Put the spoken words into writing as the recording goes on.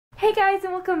Hey guys,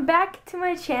 and welcome back to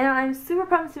my channel. I'm super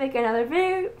pumped to make another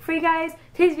video for you guys.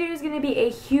 Today's video is going to be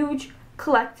a huge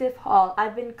collective haul.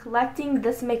 I've been collecting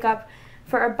this makeup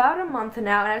for about a month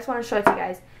now, and I just want to show it to you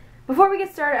guys. Before we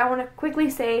get started, I want to quickly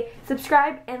say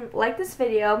subscribe and like this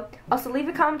video. Also, leave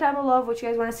a comment down below of what you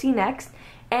guys want to see next.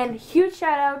 And huge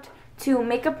shout out to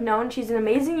Makeup Known. She's an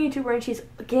amazing YouTuber and she's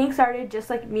getting started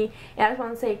just like me. And I just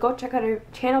want to say go check out her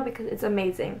channel because it's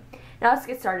amazing. Now let's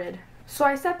get started. So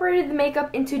I separated the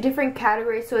makeup into different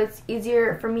categories so it's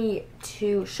easier for me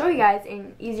to show you guys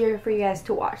and easier for you guys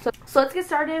to watch. So let's get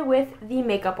started with the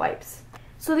makeup wipes.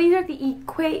 So these are the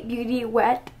Equate Beauty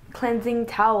Wet Cleansing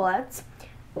Towelettes.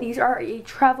 These are a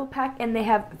travel pack and they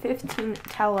have 15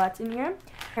 towelettes in here.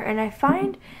 And I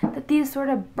find that these sort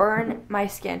of burn my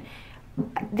skin.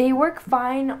 They work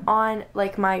fine on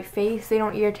like my face, they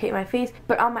don't irritate my face,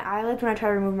 but on my eyelids when I try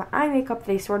to remove my eye makeup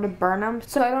they sort of burn them.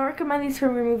 So I don't recommend these for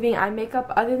removing eye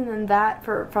makeup. Other than that,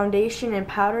 for foundation and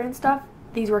powder and stuff,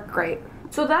 these work great.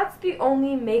 So that's the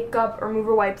only makeup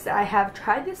remover wipes that I have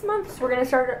tried this month. So we're going to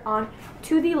start on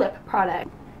to the lip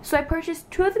product. So I purchased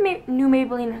two of the new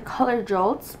Maybelline Color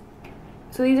Jolts.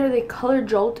 So these are the Color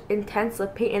Jolt Intense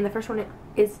Lip Paint, and the first one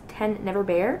is 10 Never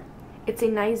Bare. It's a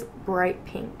nice bright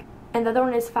pink. And the other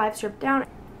one is 5 Stripped Down,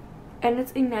 and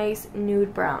it's a nice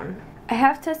nude brown. I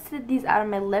have tested these out on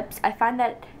my lips. I find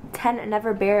that 10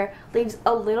 Never Bare leaves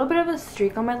a little bit of a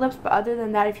streak on my lips, but other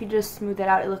than that, if you just smooth it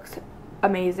out, it looks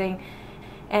amazing.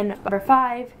 And number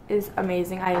 5 is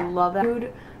amazing. I love that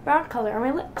nude brown color on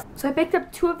my lips. So I picked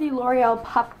up two of the L'Oreal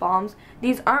Pop Balms.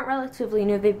 These aren't relatively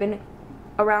new. They've been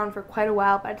around for quite a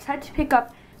while, but I decided to pick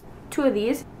up two of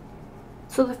these.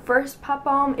 So the first Pop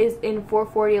Balm is in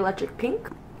 440 Electric Pink.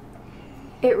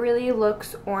 It really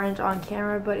looks orange on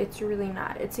camera, but it's really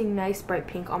not. It's a nice bright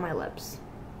pink on my lips.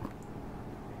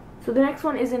 So the next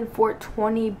one is in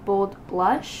 420 Bold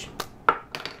Blush.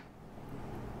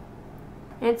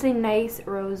 And it's a nice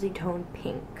rosy toned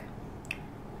pink.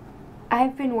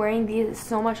 I've been wearing these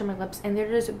so much on my lips and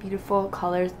they're just beautiful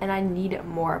colors and I need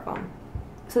more of them.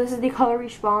 So this is the Color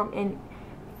Riche Balm in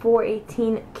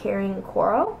 418 Caring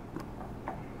Coral.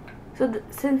 So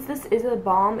since this is a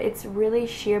balm, it's really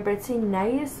sheer, but it's a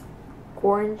nice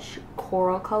orange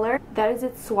coral color. That is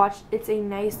its swatch. It's a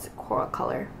nice coral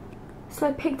color. So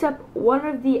I picked up one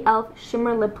of the e.l.f.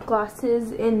 Shimmer Lip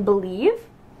Glosses in Believe.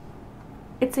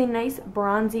 It's a nice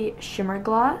bronzy shimmer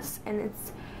gloss, and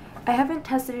I haven't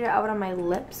tested it out on my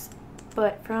lips,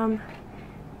 but from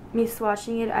me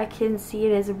swatching it, I can see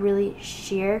it as really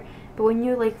sheer. But when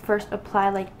you like first apply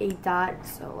like a dot,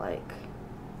 so like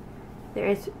there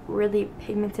is really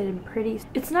pigmented and pretty.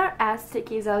 It's not as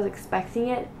sticky as I was expecting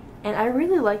it, and I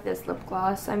really like this lip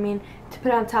gloss. I mean, to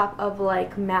put on top of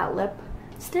like matte lip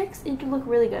sticks, it can look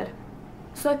really good.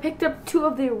 So I picked up two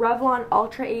of the Revlon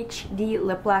Ultra HD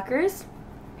lip lacquers.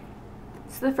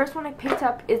 So the first one I picked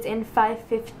up is in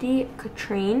 550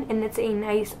 Catrine, and it's a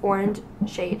nice orange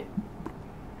shade.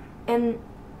 And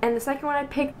the second one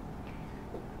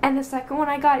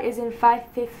I got is in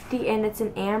 550 and it's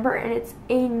an amber, and it's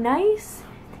a nice,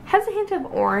 has a hint of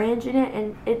orange in it,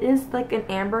 and it is like an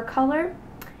amber color,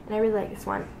 and I really like this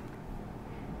one.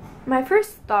 My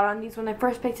first thought on these when I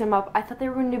first picked them up, I thought they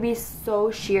were going to be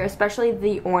so sheer, especially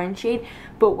the orange shade,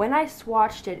 but when I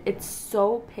swatched it, it's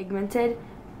so pigmented.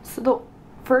 So the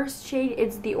first shade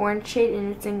is the orange shade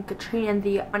and it's in Catrine, and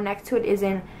the next to it is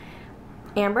in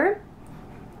amber,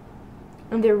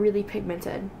 and they're really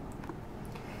pigmented.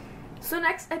 So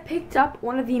next I picked up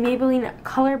one of the Maybelline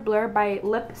Color Blur by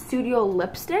Lip Studio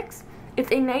lipsticks.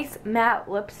 It's a nice matte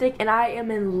lipstick and I am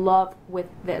in love with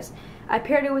this. I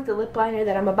paired it with the lip liner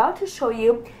that I'm about to show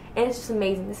you, and it's just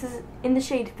amazing. This is in the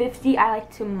shade 50. I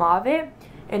like to mauve it,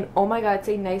 and oh my god, it's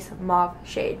a nice mauve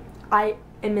shade. I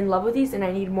am in love with these and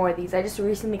I need more of these. I just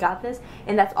recently got this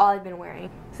and that's all I've been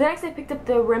wearing. So next I picked up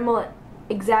the Rimmel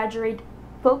Exaggerate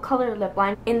Full Color Lip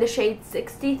Line in the shade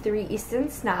 63 Easton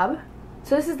Snob.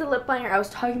 So this is the lip liner I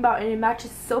was talking about, and it matches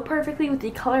so perfectly with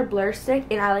the Color Blur stick,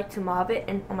 and I like to mauve it,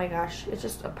 and oh my gosh, it's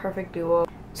just a perfect duo.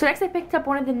 So next I picked up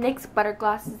one of the NYX Butter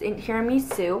Glosses in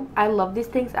Tiramisu. I love these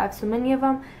things, I have so many of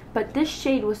them, but this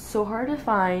shade was so hard to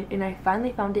find, and I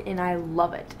finally found it, and I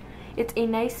love it. It's a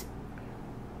nice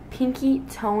pinky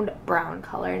toned brown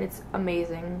color, and it's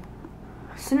amazing.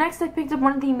 So next I picked up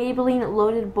one of the Maybelline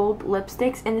Loaded Bold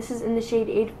lipsticks, and this is in the shade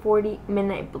 840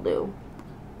 Midnight Blue.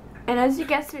 And as you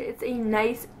guessed it, it's a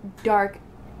nice dark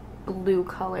blue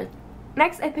color.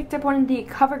 Next, I picked up one of the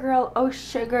CoverGirl Oh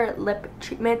Sugar lip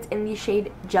treatments in the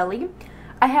shade Jelly.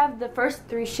 I have the first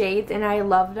 3 shades and I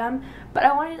love them, but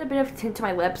I wanted a bit of tint to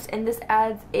my lips, and this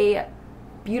adds a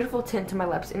beautiful tint to my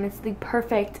lips, and it's the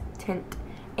perfect tint.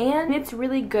 and it's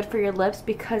really good for your lips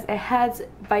because it has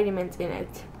vitamins in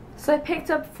it. So I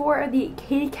picked up 4 of the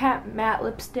Katy Kat matte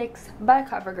lipsticks by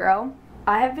CoverGirl.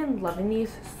 I have been loving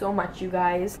these so much, you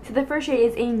guys. So the first shade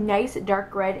is a nice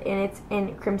dark red and it's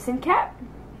in Crimson Cat.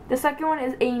 The second one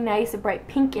is a nice bright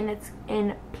pink and it's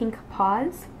in Pink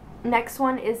Paws. Next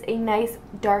one is a nice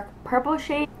dark purple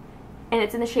shade and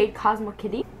it's in the shade Cosmo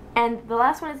Kitty. And the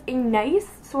last one is a nice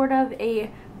sort of a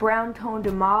brown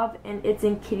toned mauve and it's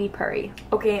in Kitty Purry.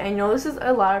 Okay, I know this is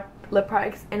a lot of lip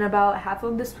products and about half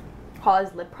of this haul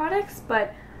is lip products,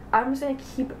 but I'm just going to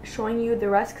keep showing you the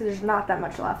rest because there's not that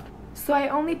much left. So I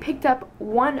only picked up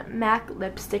 1 MAC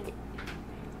lipstick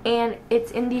and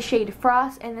it's in the shade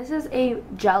Frost and this is a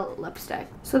gel lipstick.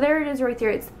 So there it is right there.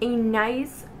 It's a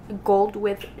nice gold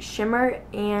with shimmer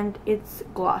and it's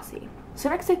glossy. So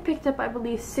next I picked up I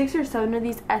believe 6 or 7 of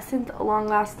these Essence long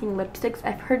lasting lipsticks.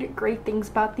 I've heard great things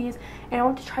about these and I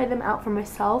want to try them out for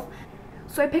myself.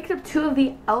 So I picked up 2 of the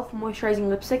e.l.f. moisturizing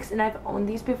lipsticks and I've owned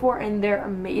these before and they're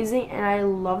amazing and I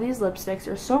love these lipsticks.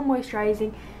 They're so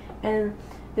moisturizing and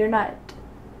they're not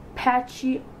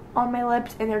patchy on my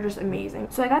lips and they're just amazing.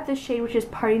 So I got this shade which is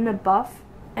Party in the Buff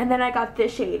and then I got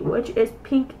this shade which is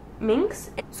Pink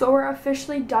Minx. So we're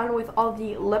officially done with all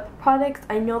the lip products.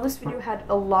 I know this video had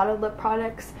a lot of lip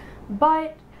products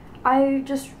but I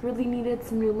just really needed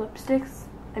some new lipsticks.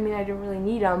 I mean, I didn't really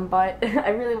need them, but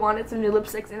I really wanted some new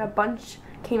lipsticks and a bunch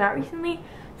came out recently.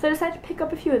 So I decided to pick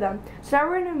up a few of them. So now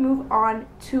we're going to move on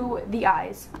to the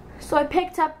eyes. So I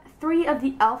picked up 3 of the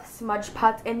e.l.f. smudge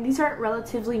pots and these aren't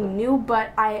relatively new,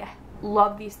 but I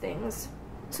love these things.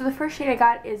 So the first shade I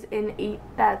got is in 8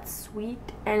 That's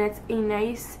Sweet and it's a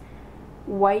nice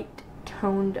white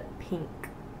toned pink.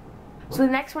 So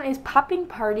the next one is Popping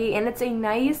Party and it's a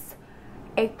nice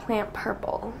eggplant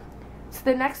purple. So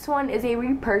the next one is a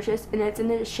repurchase and it's in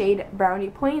the shade Brownie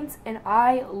Points and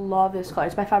I love this color.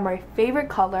 It's by far my favorite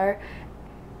color.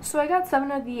 So I got 7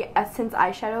 of the Essence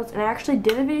eyeshadows and I actually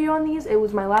did a video on these. It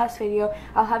was my last video.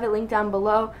 I'll have it linked down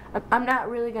below. I'm not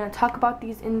really going to talk about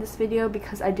these in this video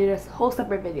because I did a whole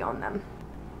separate video on them.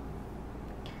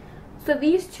 So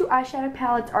these 2 eyeshadow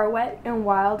palettes are Wet n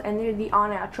Wild and they're the All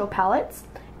Natural palettes.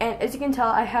 And as you can tell,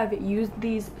 I have used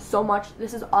these so much.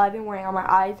 This is all I've been wearing on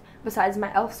my eyes besides my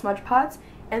e.l.f. smudge pots.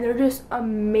 And they're just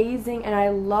amazing. And I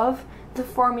love the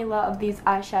formula of these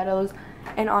eyeshadows.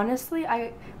 And honestly,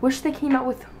 I wish they came out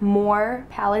with more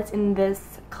palettes in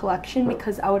this collection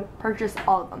because I would purchase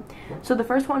all of them. So the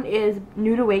first one is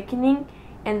Nude Awakening.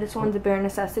 And this one's the Bare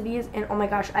Necessities. And oh my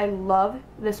gosh, I love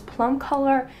this plum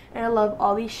color. And I love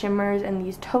all these shimmers and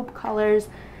these taupe colors.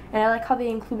 And I like how they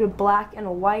included black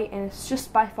and white, and it's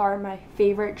just by far my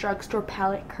favorite drugstore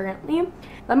palette currently.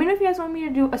 Let me know if you guys want me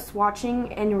to do a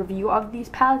swatching and review of these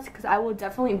palettes because I will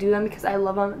definitely do them because I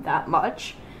love them that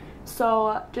much.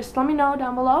 So just let me know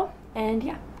down below, and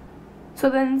yeah. So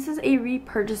then this is a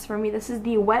repurchase for me. This is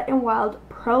the Wet n Wild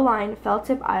Pro Line Felt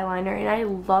Tip Eyeliner and I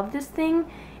love this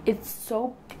thing. It's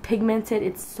so pigmented,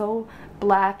 it's so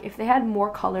black. If they had more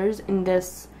colors in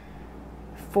this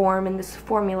form in this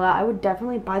formula, I would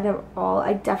definitely buy them all.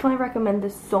 I definitely recommend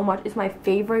this so much. It's my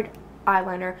favorite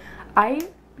eyeliner. I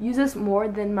use this more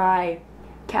than my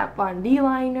Kat Von D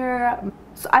liner.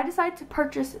 So I decided to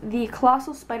purchase the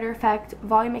Colossal Spider Effect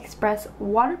Volume Express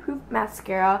Waterproof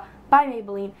Mascara by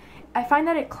Maybelline. I find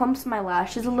that it clumps my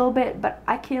lashes a little bit, but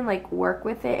I can like work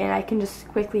with it and I can just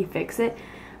quickly fix it.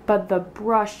 But the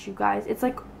brush, you guys, it's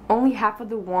like only half of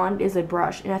the wand is a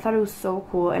brush and I thought it was so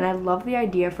cool and I love the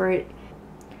idea for it.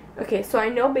 Okay, so I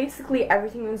know basically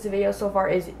everything in this video so far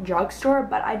is drugstore,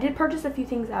 but I did purchase a few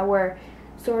things that were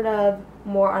sort of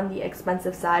more on the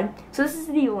expensive side. So this is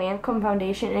the Lancome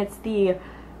foundation, and it's the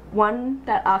one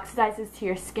that oxidizes to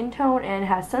your skin tone and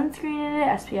has sunscreen in it,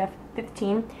 SPF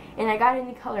 15, and I got it in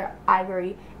the color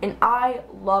Ivory, and I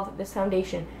love this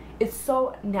foundation. It's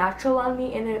so natural on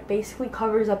me, and it basically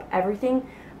covers up everything,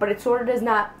 but it sort of does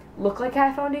not look like I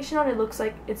have foundation on. It looks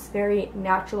like it's very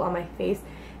natural on my face.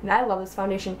 And I love this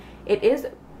foundation. It is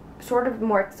sort of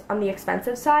more on the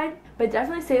expensive side, but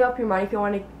definitely save up your money if you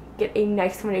want to get a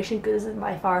nice foundation because this is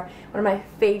by far one of my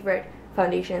favorite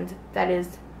foundations that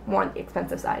is more on the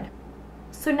expensive side.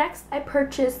 So next I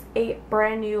purchased a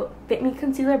brand new Fit Me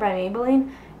Concealer by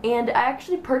Maybelline, and I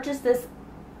actually purchased this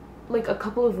like a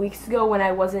couple of weeks ago when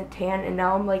I wasn't tan, and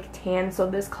now I'm like tan, so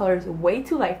this color is way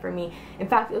too light for me. In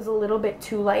fact, it was a little bit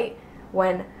too light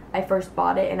when I first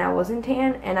bought it and I wasn't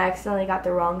tan and I accidentally got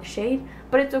the wrong shade,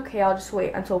 but it's okay. I'll just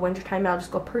wait until winter time and I'll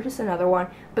just go purchase another one.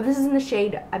 But this is in the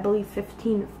shade, I believe,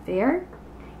 15 Fair.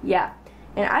 Yeah,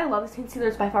 and I love this concealer.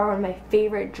 It's by far one of my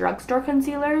favorite drugstore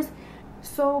concealers.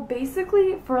 So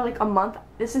basically for like a month,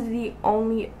 this is the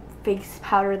only face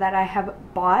powder that I have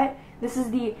bought. This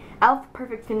is the e.l.f.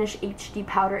 Perfect Finish HD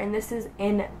powder, and this is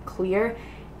in clear.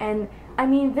 And I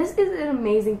mean, this is an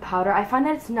amazing powder. I find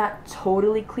that it's not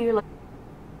totally clear.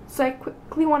 So I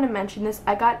quickly want to mention this.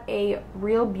 I got a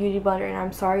real beauty blender, and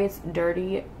I'm sorry it's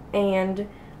dirty, and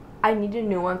I need a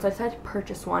new one, so I decided to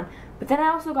purchase one. But then I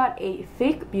also got a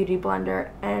fake beauty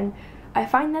blender, and I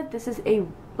find that this is a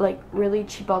really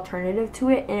cheap alternative to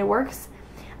it, and it works.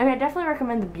 I mean, I definitely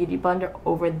recommend the beauty blender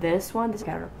over this one. I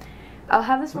don't know. I'll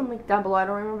have this one linked down below. I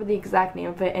don't remember the exact name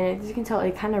of it, and as you can tell,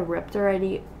 it kind of ripped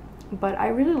already. But I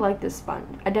really like this sponge.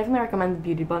 I definitely recommend the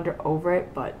beauty blender over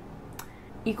it. But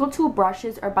EcoTool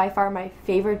brushes are by far my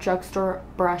favorite drugstore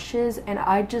brushes, and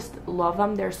I just love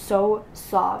them. They're so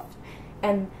soft,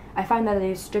 and I find that they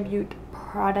distribute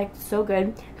product so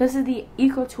good. This is the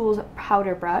EcoTools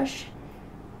powder brush.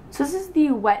 So this is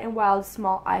the Wet n Wild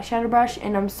small eyeshadow brush,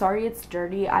 and I'm sorry it's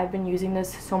dirty. I've been using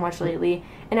this so much lately,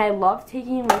 and I love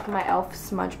taking my e.l.f.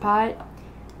 smudge pot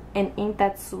and Ain't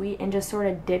That Sweet and just sort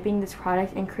of dipping this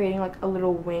product and creating a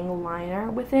little wing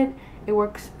liner with it. It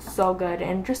works so good,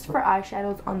 and just for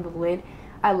eyeshadows on the lid,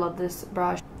 I love this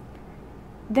brush.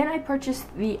 Then I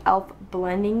purchased the e.l.f.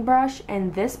 blending brush,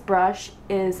 and this brush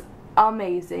is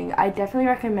amazing. I definitely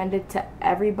recommend it to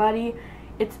everybody.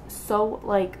 It's so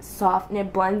soft, and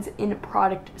it blends in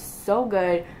product so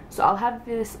good. So I'll have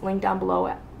this link down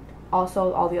below,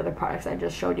 also all the other products I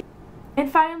just showed you.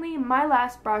 And finally, my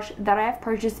last brush that I have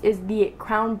purchased is the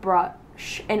Crown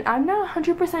brush, and I'm not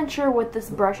 100% sure what this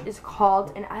brush is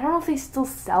called, and I don't know if they still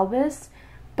sell this,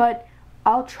 but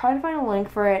I'll try to find a link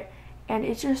for it. And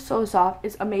it's just so soft.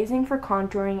 It's amazing for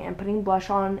contouring and putting blush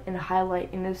on and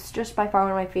highlight, and it's just by far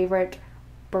one of my favorite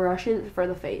brushes for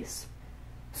the face.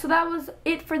 So that was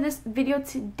it for this video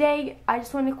today. I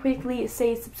just want to quickly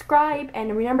say subscribe,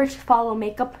 and remember to follow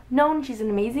Makeup Known. She's an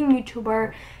amazing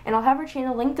YouTuber, and I'll have her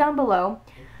channel linked down below.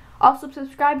 Also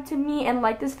subscribe to me and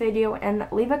like this video, and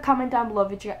leave a comment down below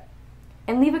what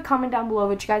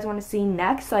you guys want to see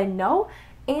next, so I know.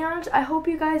 And I hope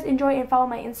you guys enjoy and follow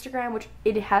my Instagram, which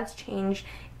it has changed.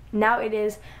 Now it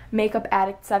is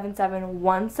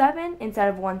MakeupAddict7717 instead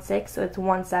of 16, so it's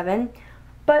 17.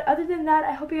 But other than that,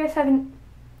 I hope you guys have an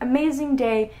amazing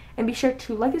day, and be sure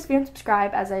to like this video and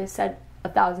subscribe, as I said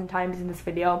 1,000 times in this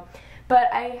video.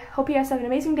 But I hope you guys have an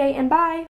amazing day, and bye!